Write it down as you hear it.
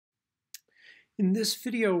In this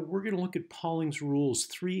video, we're going to look at Pauling's rules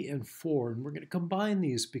 3 and 4, and we're going to combine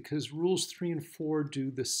these because rules 3 and 4 do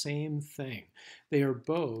the same thing. They are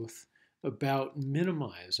both about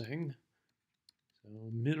minimizing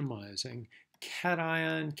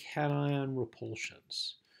cation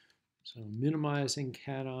repulsions. So minimizing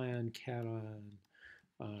cation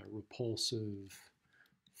repulsive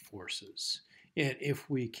forces. And if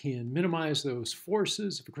we can minimize those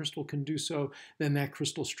forces, if a crystal can do so, then that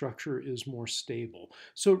crystal structure is more stable.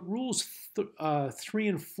 So rules 3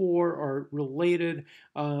 and 4 are related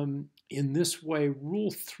in this way.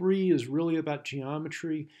 Rule 3 is really about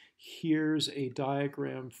geometry. Here's a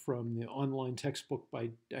diagram from the online textbook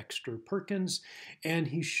by Dexter Perkins, and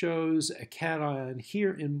he shows a cation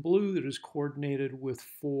here in blue that is coordinated with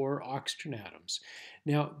 4 oxygen atoms.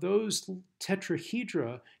 Now, those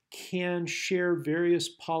tetrahedra can share various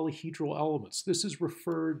polyhedral elements. This is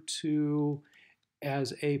referred to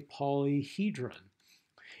as a polyhedron.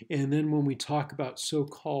 And then when we talk about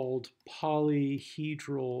so-called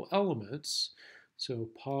polyhedral elements,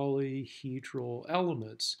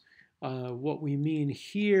 what we mean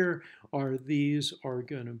here are these are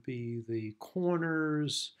going to be the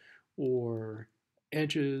corners or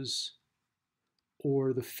edges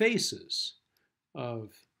or the faces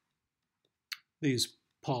of these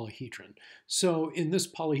polyhedron. So in this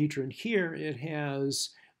polyhedron here, it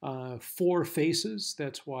has 4 faces.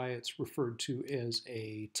 That's why it's referred to as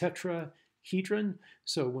a tetrahedron.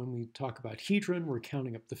 So when we talk about hedron, we're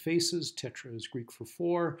counting up the faces. Tetra is Greek for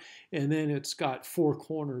 4. And then it's got 4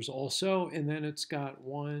 corners also. And then it's got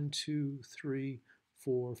 1, 2, 3,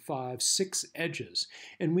 4, 5, 6 edges.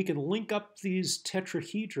 And we can link up these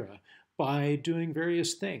tetrahedra by doing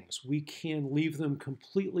various things. We can leave them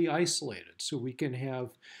completely isolated. So we can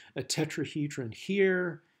have a tetrahedron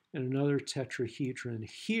here and another tetrahedron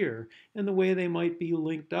here. And the way they might be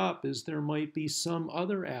linked up is there might be some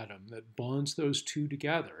other atom that bonds those two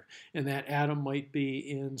together. And that atom might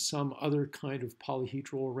be in some other kind of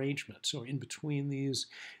polyhedral arrangement. So in between these,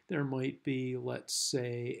 there might be, let's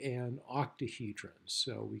say, an octahedron.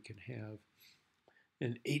 So we can have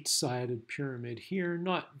an 8-sided pyramid here,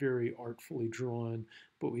 not very artfully drawn,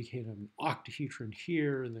 but we can have an octahedron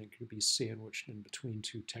here, and then it could be sandwiched in between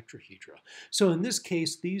 2 tetrahedra. So in this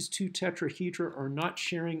case, these 2 tetrahedra are not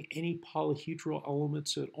sharing any polyhedral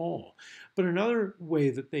elements at all. But another way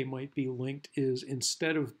that they might be linked is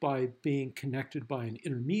instead of by being connected by an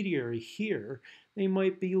intermediary here, they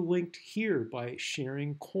might be linked here by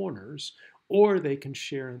sharing corners, or they can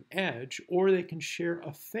share an edge, or they can share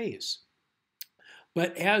a face.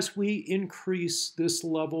 But as we increase this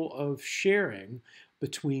level of sharing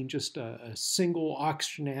between just a single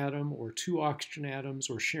oxygen atom or 2 oxygen atoms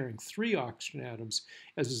or sharing 3 oxygen atoms,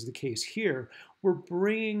 as is the case here, we're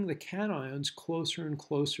bringing the cations closer and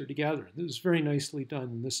closer together. This is very nicely done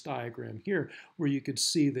in this diagram here, where you could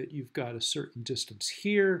see that you've got a certain distance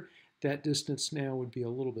here. That distance now would be a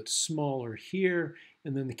little bit smaller here,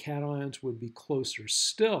 and then the cations would be closer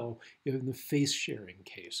still in the face sharing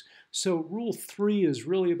case. So rule 3 is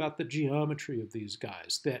really about the geometry of these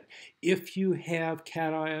guys, that if you have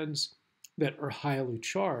cations that are highly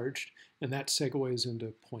charged, and that segues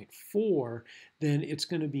into point 4, then it's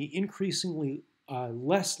going to be increasingly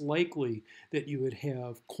less likely that you would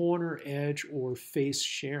have corner, edge, or face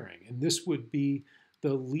sharing. And this would be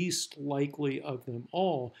the least likely of them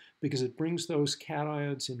all because it brings those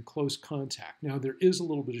cations in close contact. Now there is a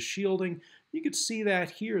little bit of shielding. You could see that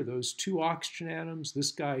here. Those 2 oxygen atoms,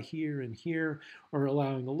 this guy here and here, are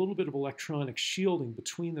allowing a little bit of electronic shielding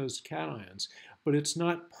between those cations, but it's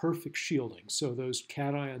not perfect shielding. So those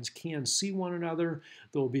cations can see one another.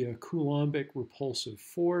 There'll be a Coulombic repulsive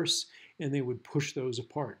force, and they would push those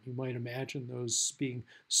apart. You might imagine those being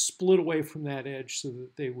split away from that edge so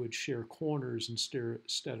that they would share corners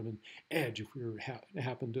instead of an edge if we were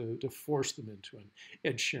happen to force them into an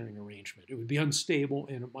edge-sharing arrangement. It would be unstable,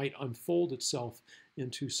 and it might unfold itself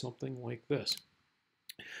into something like this.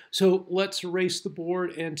 So let's erase the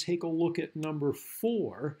board and take a look at number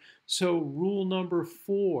 4. So rule number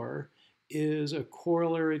 4 is a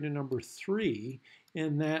corollary to number 3,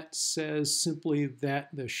 and that says simply that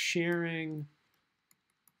the sharing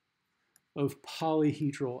of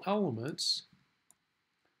polyhedral elements,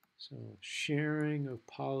 so sharing of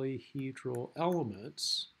polyhedral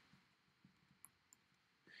elements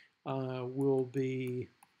will be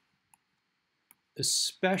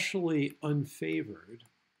especially unfavored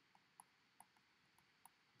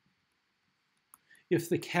if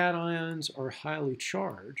the cations are highly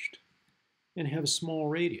charged and have a small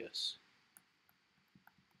radius.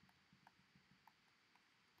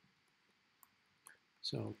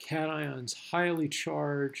 So cations highly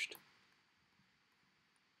charged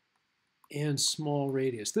and small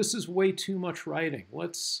radius. This is way too much writing.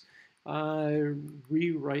 Let's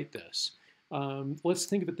rewrite this. Let's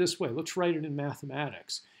think of it this way. Let's write it in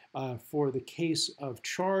mathematics. For the case of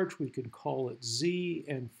charge, we could call it Z,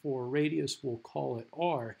 and for radius, we'll call it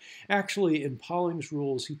R. Actually, in Pauling's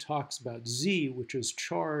rules, he talks about Z, which is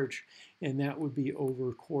charge, and that would be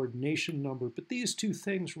over coordination number. But these two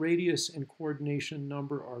things, radius and coordination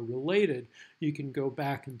number, are related. You can go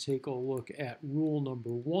back and take a look at rule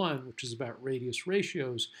number 1, which is about radius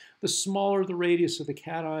ratios. The smaller the radius of the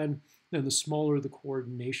cation, then the smaller the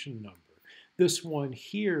coordination number. This one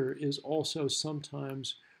here is also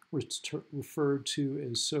sometimes referred to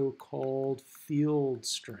as so-called field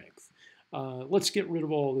strength. Let's get rid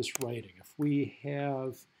of all this writing. If we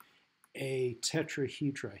have a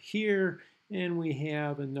tetrahedra here, and we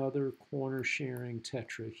have another corner-sharing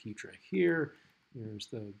tetrahedra here, here's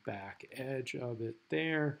the back edge of it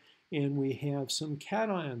there, and we have some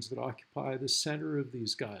cations that occupy the center of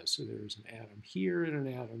these guys. So there's an atom here and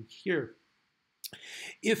an atom here.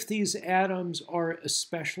 If these atoms are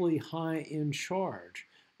especially high in charge,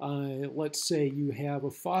 let's say you have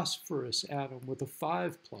a phosphorus atom with a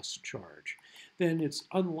 5+ charge, then it's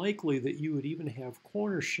unlikely that you would even have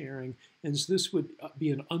corner sharing, and this would be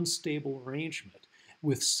an unstable arrangement.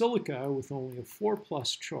 With silica, with only a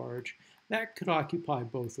 4+ charge, that could occupy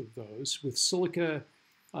both of those. With silica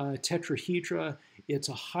tetrahedra, it's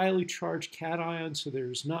a highly charged cation, so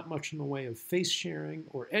there's not much in the way of face sharing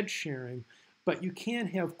or edge sharing, but you can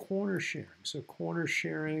have corner sharing. So corner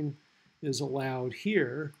sharing is allowed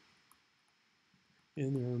here,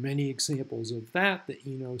 and there are many examples of that. The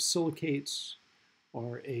silicates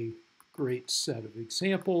are a great set of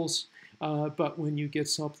examples, but when you get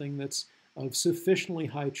something that's of sufficiently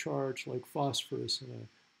high charge, like phosphorus in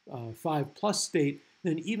a 5+ state,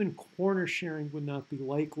 then even corner sharing would not be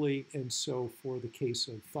likely, and so for the case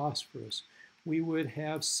of phosphorus, we would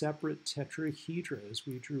have separate tetrahedra, as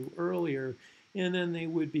we drew earlier, and then they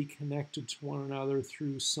would be connected to one another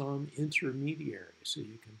through some intermediary. So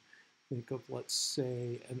you can think of, let's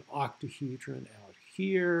say, an octahedron out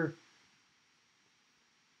here,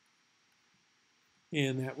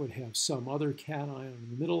 and that would have some other cation in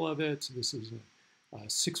the middle of it. So this is a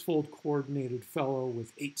 6-fold coordinated fellow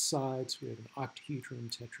with 8 sides. We have an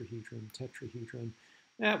octahedron, tetrahedron, tetrahedron.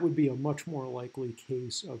 That would be a much more likely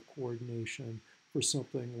case of coordination for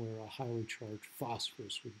something where a highly charged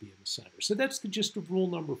phosphorus would be in the center. So that's the gist of rule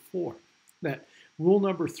number 4. That rule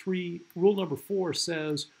number 4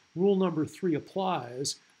 says rule number 3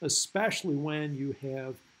 applies, especially when you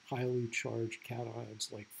have highly charged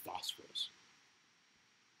cations like phosphorus.